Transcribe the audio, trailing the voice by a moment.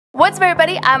What's up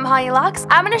everybody, I'm Holly Locks.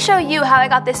 I'm going to show you how I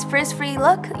got this frizz-free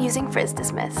look using Frizz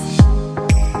Dismiss.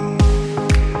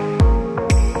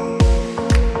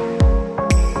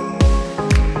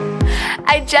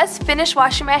 I just finished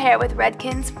washing my hair with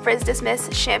Redken's Frizz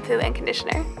Dismiss shampoo and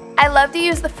conditioner. I love to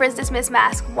use the Frizz Dismiss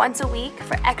mask once a week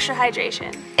for extra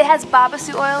hydration. It has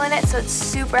babassu oil in it, so it's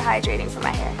super hydrating for my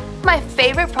hair. My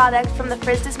favorite product from the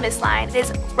Frizz Dismiss line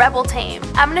is Rebel Tame.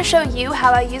 I'm going to show you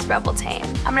how I use Rebel Tame.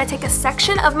 I'm going to take a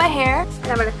section of my hair and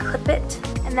I'm going to clip it,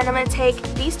 and then I'm going to take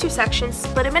these two sections,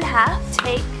 split them in half,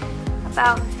 take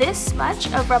about this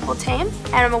much of Rebel Tame,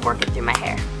 and I'm going to work it through my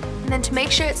hair. And then to make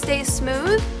sure it stays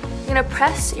smooth, you're going to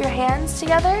press your hands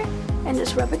together and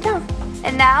just rub it down.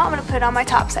 And now I'm going to put it on my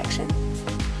top section.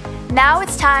 Now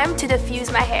it's time to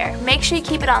diffuse my hair. Make sure you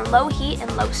keep it on low heat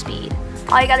and low speed.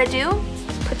 All you got to do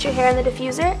is put your hair in the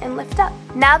diffuser and lift up.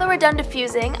 Now that we're done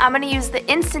diffusing, I'm going to use the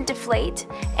Instant Deflate,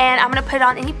 and I'm going to put it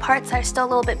on any parts that are still a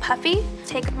little bit puffy.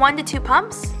 Take 1 to 2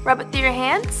 pumps, rub it through your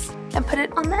hands, and put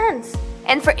it on the ends.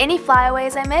 And for any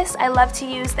flyaways I miss, I love to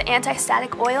use the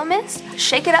anti-static oil mist.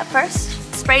 Shake it up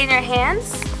first, spray it in your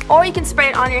hands, or you can spray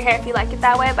it on your hair if you like it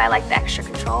that way, but I like the extra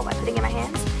control by putting it in my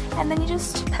hands. And then you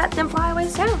just pat them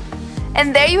flyaways down.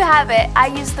 And there you have it. I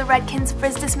use the Redken's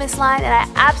Frizz Dismiss line, and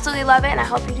I absolutely love it, and I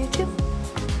hope you do too.